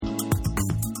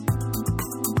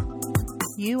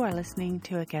You are listening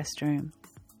to A Guest Room,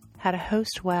 how to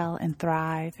host well and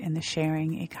thrive in the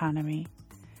sharing economy.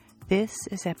 This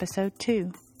is episode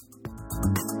 2.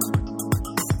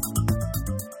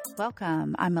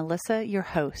 Welcome, I'm Melissa, your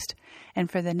host,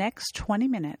 and for the next 20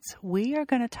 minutes, we are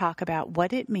going to talk about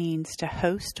what it means to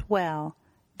host well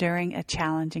during a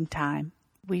challenging time.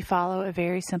 We follow a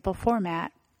very simple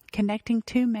format, connecting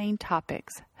two main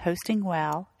topics, hosting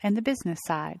well and the business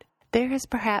side. There has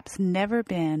perhaps never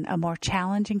been a more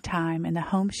challenging time in the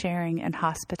home sharing and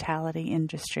hospitality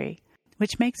industry,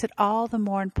 which makes it all the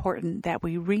more important that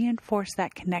we reinforce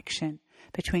that connection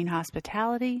between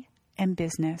hospitality and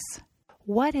business.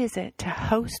 What is it to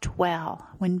host well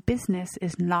when business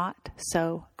is not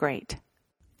so great?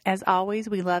 As always,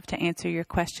 we love to answer your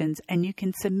questions, and you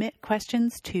can submit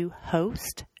questions to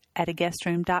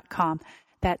host@aguestroom.com.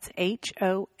 That's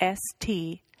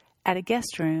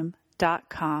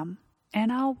HOST@aguestroom.com. And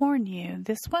I'll warn you,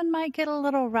 this one might get a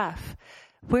little rough.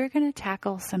 We're going to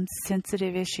tackle some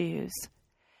sensitive issues.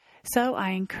 So I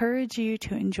encourage you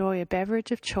to enjoy a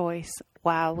beverage of choice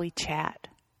while we chat.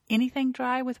 Anything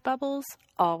dry with bubbles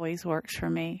always works for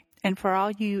me. And for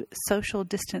all you social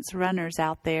distance runners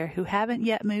out there who haven't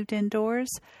yet moved indoors,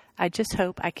 I just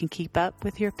hope I can keep up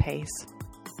with your pace.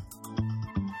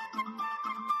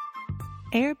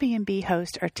 Airbnb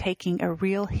hosts are taking a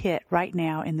real hit right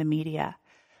now in the media.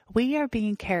 We are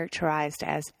being characterized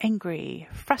as angry,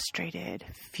 frustrated,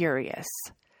 furious.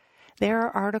 There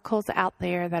are articles out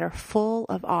there that are full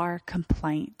of our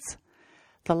complaints.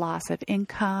 The loss of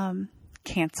income,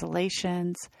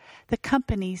 cancellations, the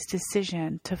company's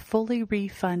decision to fully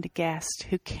refund guests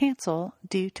who cancel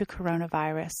due to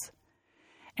coronavirus.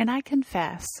 And I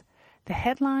confess, the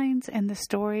headlines and the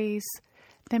stories,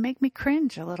 they make me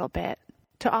cringe a little bit.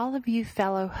 To all of you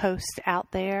fellow hosts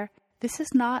out there, this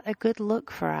is not a good look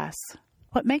for us.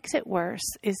 What makes it worse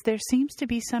is there seems to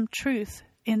be some truth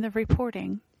in the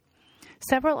reporting.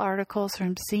 Several articles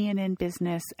from CNN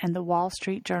Business and the Wall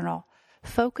Street Journal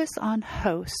focus on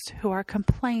hosts who are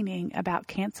complaining about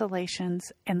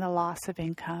cancellations and the loss of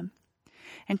income.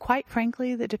 And quite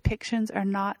frankly, the depictions are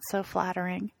not so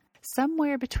flattering.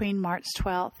 Somewhere between March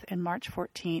 12th and March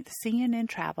 14th, CNN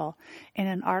Travel, in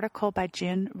an article by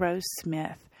Jen Rose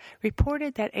Smith,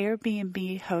 reported that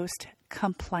Airbnb hosts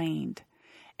complained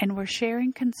and were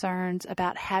sharing concerns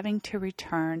about having to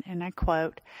return, and I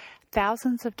quote,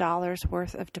 thousands of dollars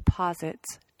worth of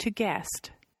deposits to guests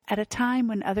at a time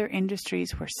when other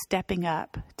industries were stepping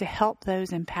up to help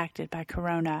those impacted by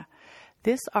corona.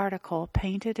 This article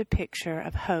painted a picture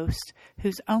of hosts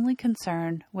whose only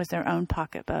concern was their own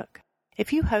pocketbook.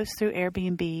 If you host through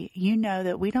Airbnb, you know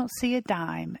that we don't see a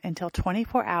dime until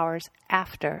 24 hours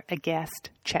after a guest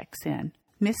checks in.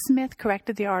 Ms. Smith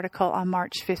corrected the article on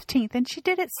March 15th, and she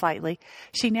did it slightly.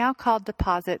 She now called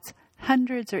deposits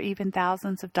hundreds or even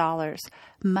thousands of dollars,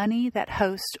 money that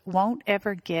hosts won't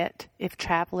ever get if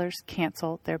travelers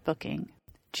cancel their booking.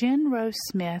 Jen Rose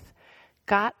Smith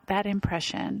got that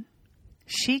impression.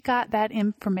 She got that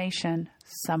information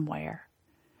somewhere.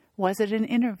 Was it an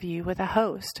interview with a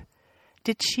host?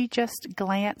 Did she just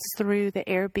glance through the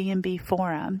Airbnb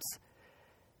forums?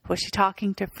 Was she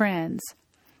talking to friends?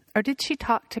 Or did she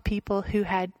talk to people who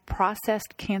had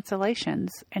processed cancellations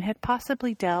and had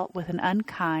possibly dealt with an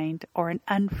unkind or an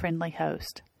unfriendly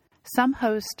host? Some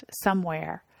host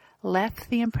somewhere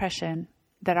left the impression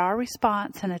that our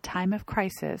response in a time of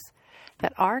crisis,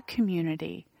 that our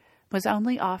community was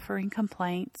only offering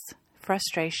complaints,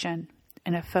 frustration,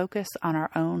 and a focus on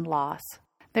our own loss.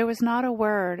 There was not a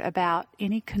word about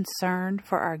any concern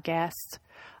for our guests,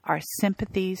 our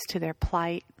sympathies to their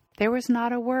plight. There was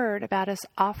not a word about us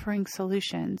offering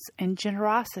solutions and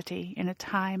generosity in a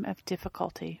time of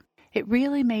difficulty. It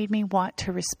really made me want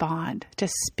to respond, to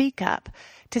speak up,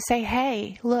 to say,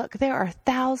 hey, look, there are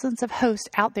thousands of hosts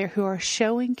out there who are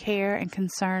showing care and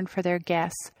concern for their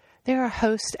guests. There are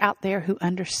hosts out there who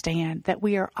understand that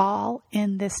we are all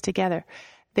in this together.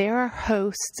 There are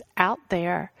hosts out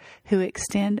there who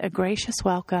extend a gracious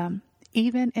welcome,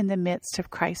 even in the midst of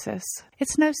crisis.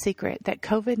 It's no secret that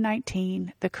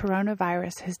COVID-19, the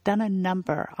coronavirus, has done a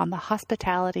number on the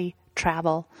hospitality,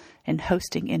 travel, and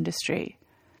hosting industry.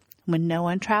 When no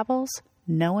one travels,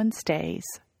 no one stays.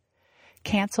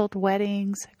 Canceled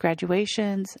weddings,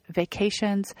 graduations,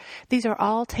 vacations, these are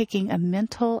all taking a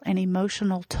mental and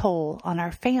emotional toll on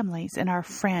our families and our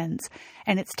friends,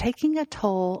 and it's taking a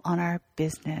toll on our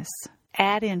business.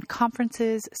 Add in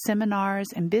conferences,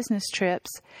 seminars, and business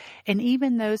trips, and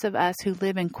even those of us who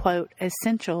live in, quote,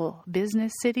 essential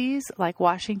business cities like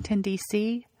Washington,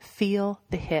 D.C., feel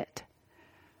the hit.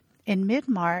 In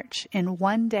mid-March, in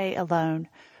one day alone,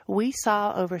 we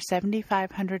saw over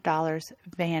 $7,500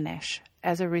 vanish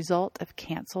as a result of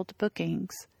canceled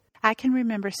bookings. I can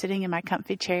remember sitting in my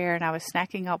comfy chair and I was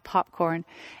snacking out popcorn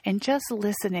and just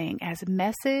listening as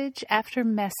message after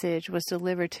message was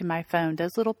delivered to my phone.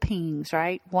 Those little pings,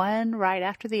 right? One right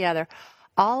after the other.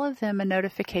 All of them a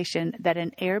notification that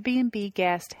an Airbnb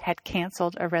guest had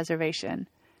canceled a reservation.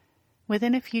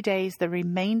 Within a few days, the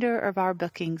remainder of our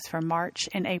bookings for March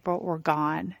and April were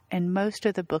gone, and most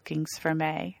of the bookings for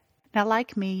May. Now,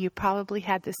 like me, you probably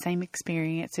had the same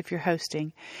experience if you're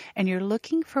hosting, and you're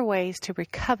looking for ways to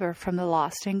recover from the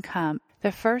lost income.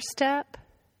 The first step,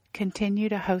 continue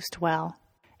to host well.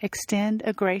 Extend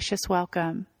a gracious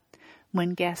welcome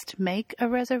when guests make a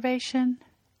reservation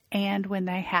and when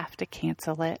they have to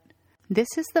cancel it.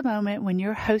 This is the moment when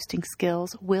your hosting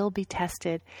skills will be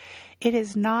tested. It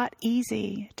is not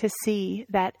easy to see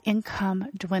that income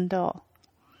dwindle.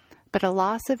 But a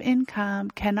loss of income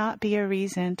cannot be a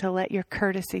reason to let your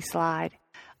courtesy slide.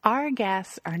 Our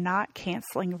guests are not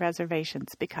canceling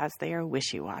reservations because they are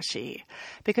wishy-washy,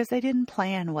 because they didn't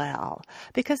plan well,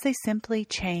 because they simply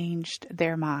changed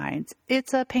their minds.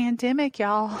 It's a pandemic,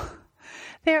 y'all.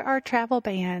 There are travel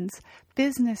bans.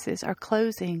 Businesses are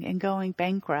closing and going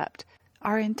bankrupt.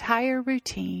 Our entire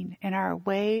routine and our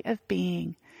way of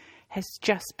being has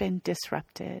just been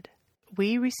disrupted.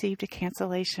 We received a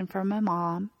cancellation from a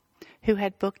mom who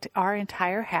had booked our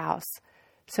entire house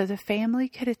so the family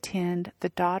could attend the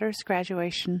daughter's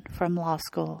graduation from law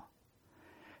school.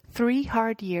 3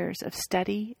 hard years of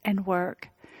study and work,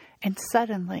 and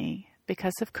suddenly,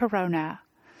 because of Corona,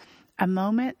 a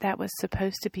moment that was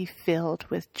supposed to be filled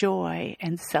with joy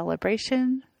and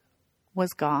celebration was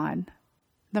gone.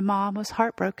 The mom was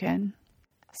heartbroken.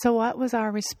 So what was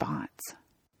our response?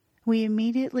 We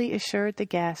immediately assured the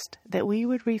guest that we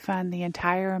would refund the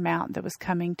entire amount that was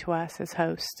coming to us as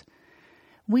hosts.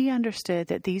 We understood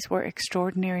that these were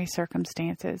extraordinary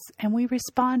circumstances, and we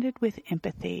responded with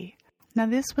empathy. Now,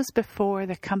 this was before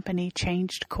the company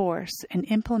changed course and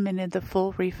implemented the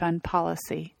full refund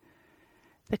policy.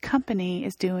 The company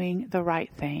is doing the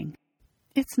right thing.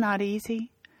 It's not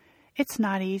easy. It's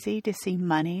not easy to see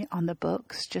money on the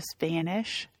books just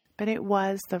vanish, but it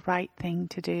was the right thing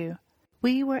to do.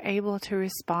 We were able to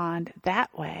respond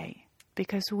that way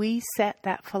because we set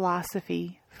that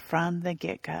philosophy from the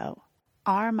get-go.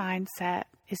 Our mindset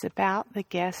is about the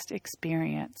guest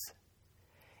experience.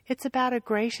 It's about a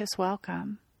gracious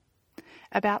welcome,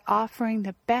 about offering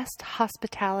the best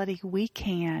hospitality we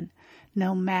can,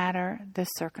 no matter the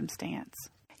circumstance.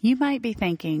 You might be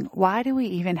thinking, why do we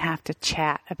even have to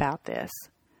chat about this?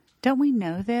 Don't we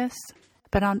know this?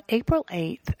 But on April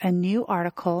 8th, a new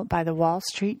article by the Wall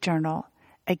Street Journal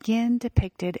again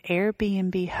depicted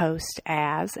Airbnb hosts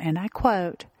as, and I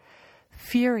quote,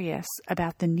 furious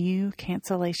about the new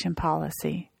cancellation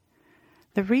policy.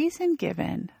 The reason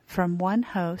given from one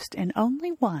host, and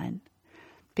only one,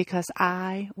 because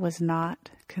I was not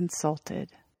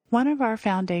consulted. One of our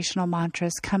foundational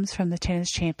mantras comes from the tennis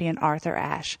champion Arthur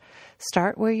Ashe.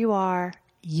 Start where you are,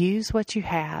 use what you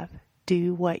have,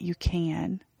 do what you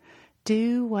can.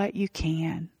 Do what you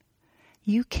can.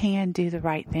 You can do the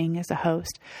right thing as a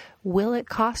host. Will it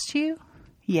cost you?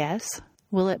 Yes.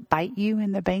 Will it bite you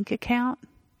in the bank account?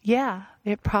 Yeah,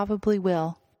 it probably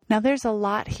will. Now there's a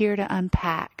lot here to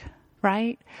unpack,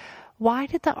 right? Why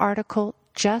did the article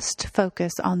just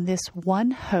focus on this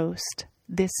one host,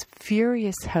 this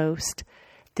furious host,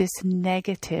 this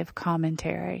negative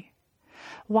commentary?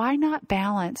 Why not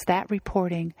balance that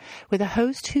reporting with a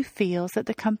host who feels that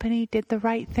the company did the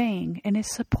right thing and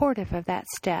is supportive of that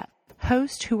step?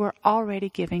 Hosts who are already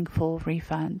giving full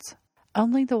refunds.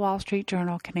 Only the Wall Street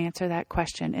Journal can answer that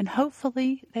question, and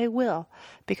hopefully they will,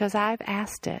 because I've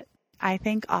asked it. I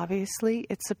think obviously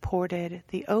it supported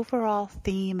the overall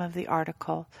theme of the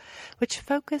article, which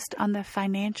focused on the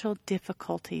financial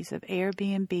difficulties of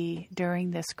Airbnb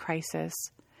during this crisis,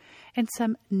 and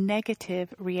some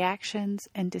negative reactions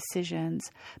and decisions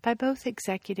by both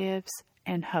executives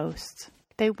and hosts.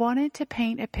 They wanted to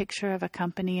paint a picture of a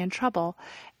company in trouble,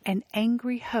 and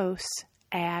angry hosts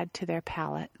add to their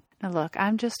palette. Now look,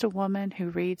 I'm just a woman who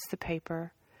reads the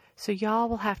paper, so y'all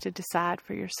will have to decide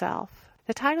for yourself.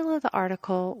 The title of the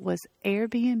article was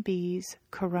Airbnb's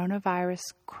Coronavirus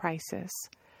Crisis,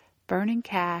 Burning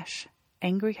Cash,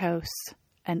 Angry Hosts,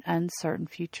 An Uncertain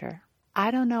Future.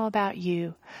 I don't know about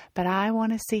you, but I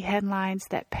want to see headlines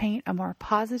that paint a more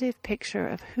positive picture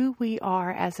of who we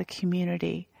are as a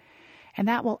community. And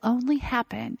that will only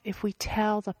happen if we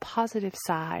tell the positive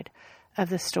side of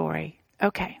the story.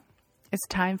 Okay, it's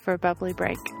time for a bubbly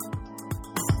break.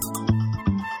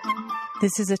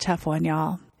 This is a tough one,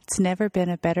 y'all. It's never been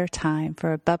a better time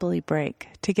for a bubbly break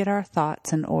to get our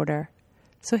thoughts in order.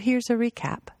 So here's a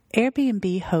recap.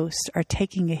 Airbnb hosts are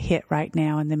taking a hit right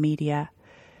now in the media.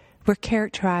 We're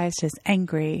characterized as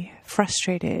angry,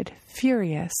 frustrated,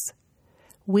 furious.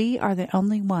 We are the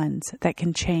only ones that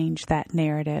can change that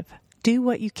narrative. Do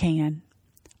what you can.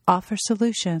 Offer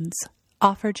solutions.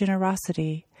 Offer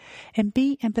generosity. And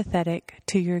be empathetic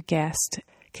to your guest.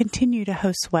 Continue to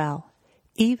host well,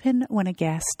 even when a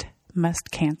guest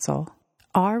must cancel.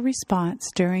 Our response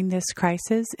during this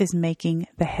crisis is making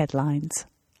the headlines.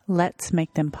 Let's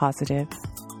make them positive.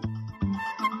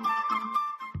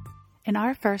 In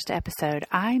our first episode,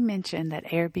 I mentioned that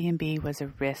Airbnb was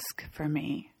a risk for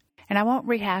me. And I won't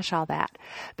rehash all that,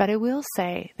 but I will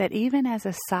say that even as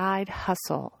a side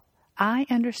hustle, I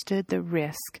understood the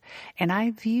risk and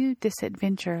I viewed this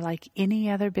adventure like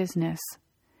any other business.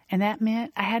 And that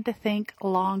meant I had to think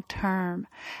long term.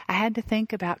 I had to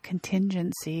think about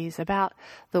contingencies, about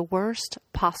the worst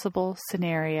possible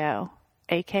scenario,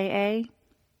 aka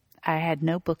I had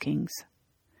no bookings.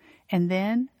 And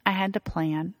then I had to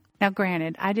plan. Now,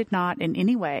 granted, I did not in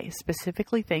any way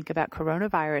specifically think about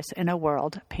coronavirus in a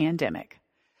world pandemic.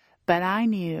 But I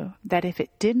knew that if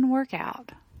it didn't work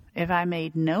out, if I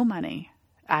made no money,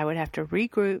 I would have to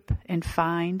regroup and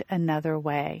find another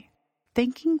way.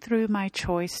 Thinking through my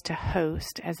choice to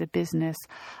host as a business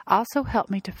also helped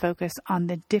me to focus on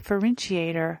the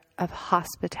differentiator of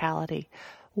hospitality,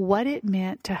 what it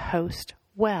meant to host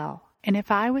well. And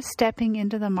if I was stepping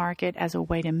into the market as a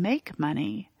way to make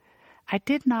money, I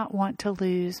did not want to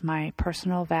lose my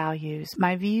personal values,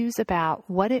 my views about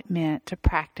what it meant to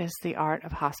practice the art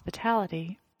of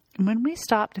hospitality. And when we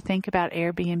stop to think about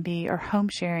Airbnb or home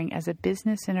sharing as a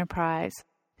business enterprise,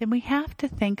 then we have to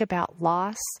think about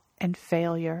loss and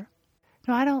failure.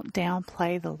 No, I don't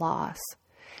downplay the loss.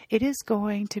 It is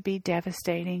going to be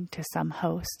devastating to some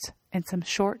hosts and some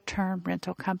short-term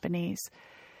rental companies,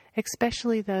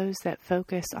 especially those that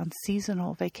focus on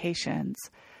seasonal vacations.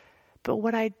 But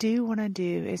what I do want to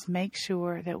do is make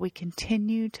sure that we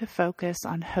continue to focus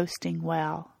on hosting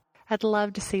well. I'd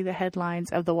love to see the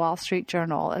headlines of the Wall Street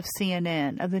Journal, of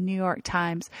CNN, of the New York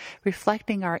Times,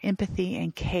 reflecting our empathy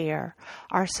and care,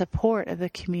 our support of the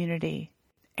community,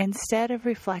 instead of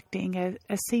reflecting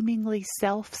a seemingly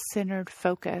self-centered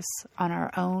focus on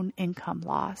our own income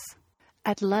loss.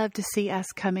 I'd love to see us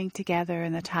coming together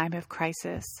in the time of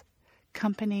crisis,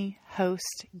 company,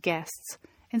 host, guests,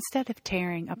 instead of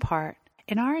tearing apart.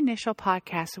 In our initial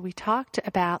podcast, we talked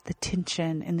about the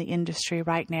tension in the industry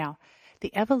right now,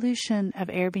 the evolution of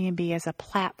Airbnb as a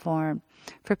platform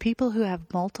for people who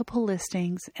have multiple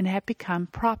listings and have become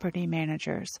property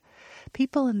managers,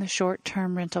 people in the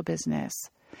short-term rental business.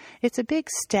 It's a big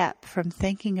step from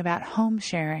thinking about home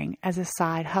sharing as a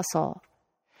side hustle.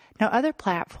 Now, other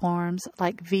platforms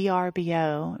like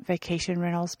VRBO, Vacation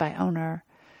Rentals by Owner,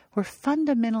 were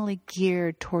fundamentally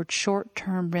geared toward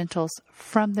short-term rentals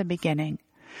from the beginning.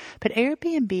 But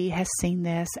Airbnb has seen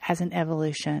this as an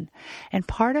evolution, and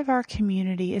part of our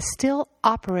community is still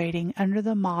operating under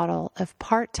the model of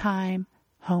part-time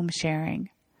home sharing,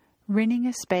 renting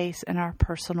a space in our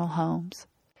personal homes.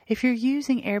 If you're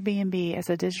using Airbnb as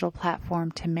a digital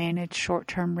platform to manage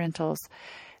short-term rentals,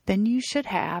 then you should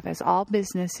have, as all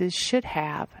businesses should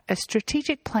have, a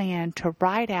strategic plan to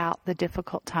ride out the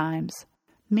difficult times.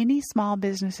 Many small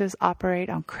businesses operate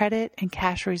on credit and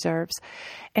cash reserves,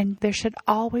 and there should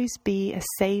always be a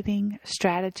saving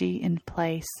strategy in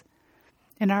place.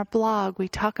 In our blog, we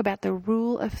talk about the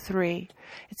rule of 3.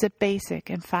 It's a basic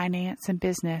in finance and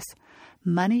business.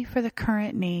 Money for the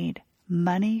current need,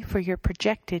 money for your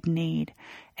projected need,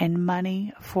 and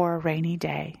money for a rainy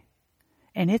day.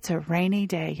 And it's a rainy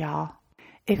day, y'all.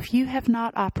 If you have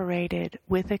not operated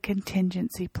with a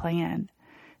contingency plan,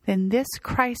 then this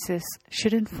crisis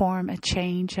should inform a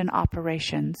change in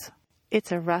operations.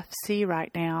 It's a rough sea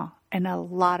right now, and a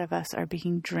lot of us are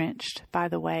being drenched by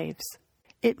the waves.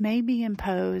 It may be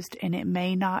imposed and it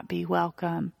may not be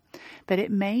welcome, but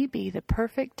it may be the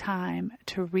perfect time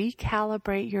to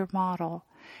recalibrate your model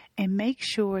and make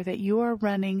sure that you are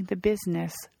running the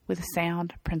business with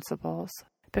sound principles.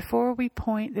 Before we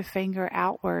point the finger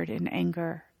outward in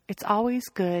anger, it's always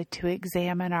good to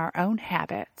examine our own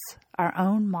habits, our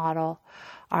own model,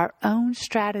 our own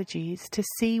strategies to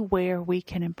see where we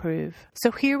can improve.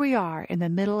 So here we are in the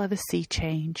middle of a sea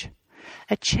change,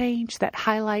 a change that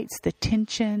highlights the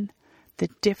tension, the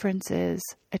differences,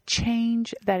 a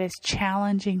change that is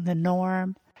challenging the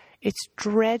norm. It's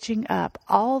dredging up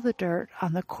all the dirt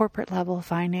on the corporate level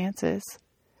finances.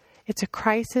 It's a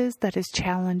crisis that is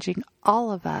challenging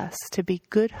all of us to be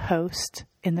good hosts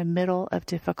in the middle of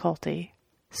difficulty.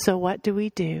 So what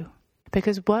do?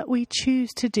 because what we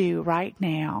choose to do right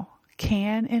now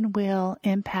can and will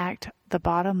impact the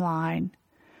bottom line,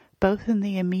 both in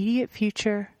the immediate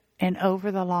future and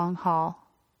over the long haul.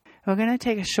 We're going to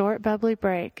take a short bubbly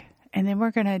break, and then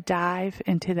we're going to dive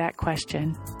into that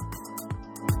question.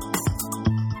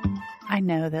 I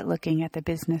know that looking at the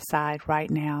business side right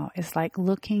now is like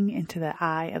looking into the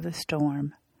eye of the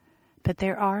storm, but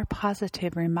there are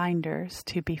positive reminders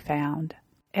to be found.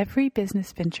 Every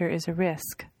business venture is a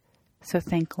risk, so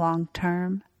think long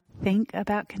term, think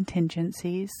about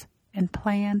contingencies, and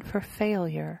plan for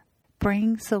failure.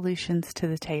 Bring solutions to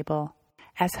the table.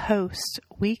 As hosts,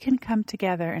 we can come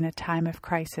together in a time of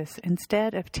crisis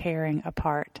instead of tearing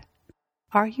apart.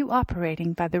 Are you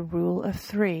operating by the rule of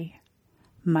 3?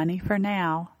 Money for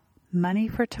now, money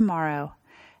for tomorrow,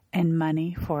 and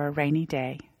money for a rainy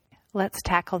day. Let's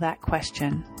tackle that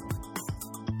question.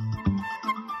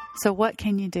 So what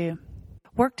can you do?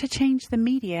 Work to change the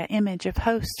media image of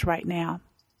hosts right now.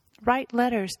 Write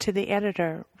letters to the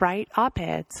editor, write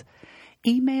op-eds.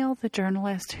 Email the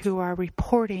journalists who are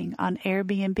reporting on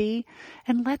Airbnb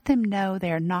and let them know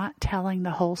they are not telling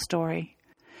the whole story.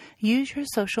 Use your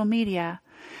social media,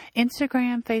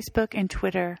 Instagram, Facebook, and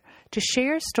Twitter, to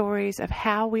share stories of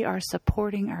how we are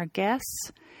supporting our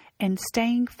guests and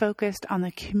staying focused on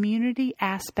the community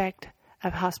aspect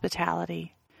of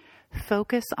hospitality.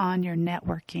 Focus on your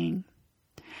networking.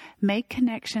 Make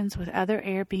connections with other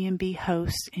Airbnb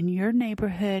hosts in your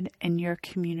neighborhood and your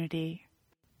community.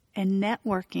 And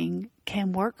networking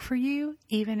can work for you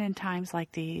even in times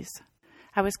like these.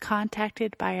 I was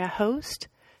contacted by a host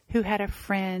who had a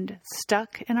friend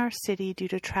stuck in our city due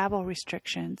to travel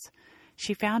restrictions.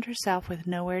 She found herself with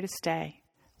nowhere to stay.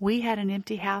 We had an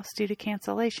empty house due to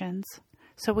cancellations,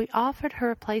 so we offered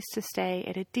her a place to stay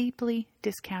at a deeply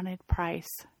discounted price.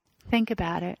 Think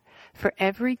about it. For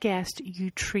every guest you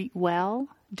treat well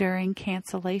during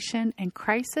cancellation and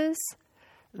crisis,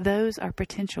 those are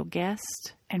potential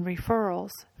guests and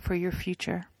referrals for your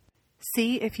future.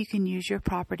 See if you can use your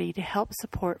property to help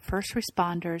support first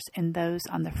responders and those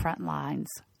on the front lines.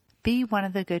 Be one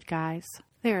of the good guys.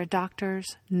 There are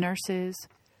doctors, nurses,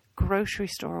 grocery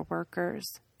store workers,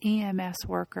 EMS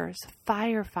workers,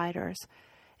 firefighters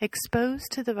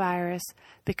exposed to the virus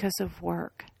because of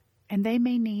work, and they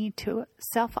may need to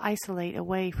self-isolate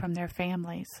away from their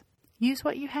families. Use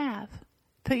what you have.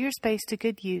 Put your space to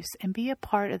good use and be a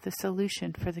part of the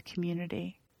solution for the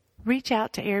community. Reach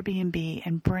out to Airbnb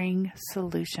and bring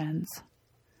solutions.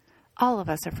 All of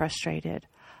us are frustrated.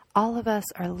 All of us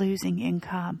are losing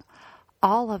income.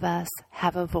 All of us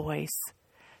have a voice.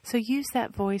 So use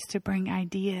that voice to bring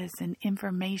ideas and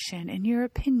information and your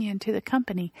opinion to the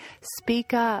company.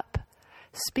 Speak up.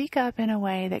 Speak up in a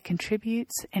way that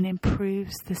contributes and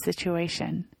improves the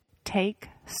situation. Take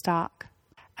stock.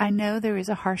 I know there is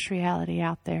a harsh reality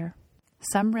out there.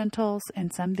 Some rentals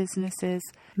and some businesses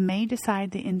may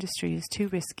decide the industry is too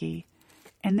risky,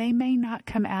 and they may not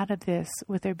come out of this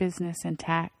with their business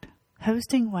intact.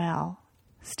 Hosting well,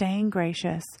 staying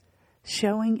gracious,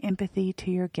 showing empathy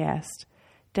to your guest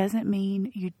doesn't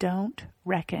mean you don't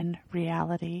reckon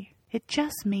reality. It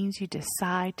just means you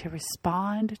decide to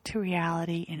respond to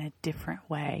reality in a different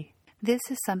way. This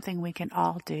is something we can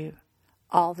all do,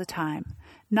 all the time,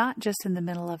 not just in the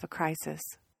middle of a crisis.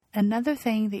 Another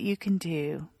thing that you can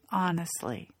do,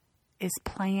 honestly, is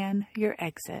plan your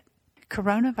exit.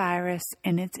 Coronavirus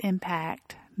and its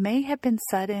impact may have been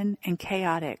sudden and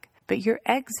chaotic, but your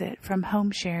exit from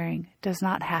home sharing does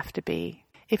not have to be.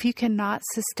 If you cannot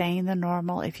sustain the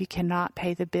normal, if you cannot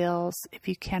pay the bills, if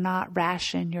you cannot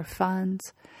ration your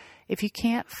funds, if you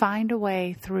can't find a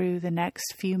way through the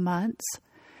next few months,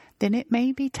 then it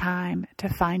may be time to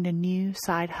find a new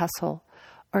side hustle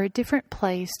or a different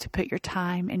place to put your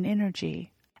time and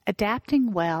energy.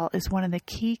 Adapting well is one of the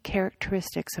key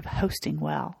characteristics of hosting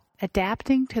well.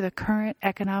 Adapting to the current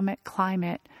economic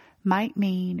climate might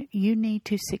mean you need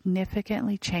to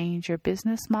significantly change your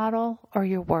business model or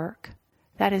your work.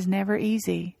 That is never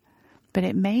easy, but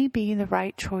it may be the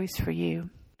right choice for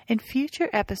you. In future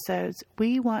episodes,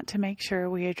 we want to make sure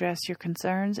we address your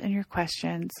concerns and your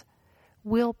questions.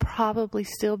 We'll probably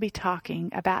still be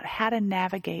talking about how to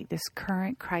navigate this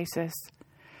current crisis.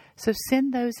 So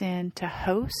send those in to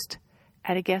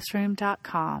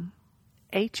host@aguestroom.com,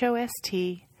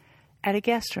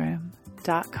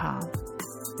 host@aguestroom.com.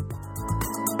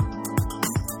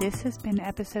 This has been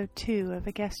episode 2 of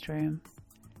A Guest Room.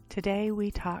 Today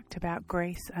we talked about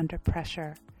grace under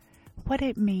pressure, what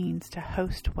it means to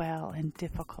host well in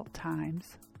difficult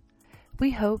times.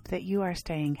 We hope that you are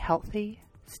staying healthy,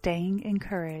 staying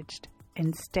encouraged,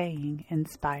 and staying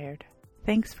inspired.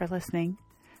 Thanks for listening.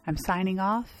 I'm signing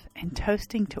off and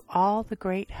toasting to all the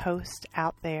great hosts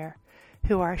out there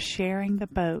who are sharing the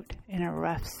boat in a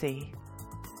rough sea.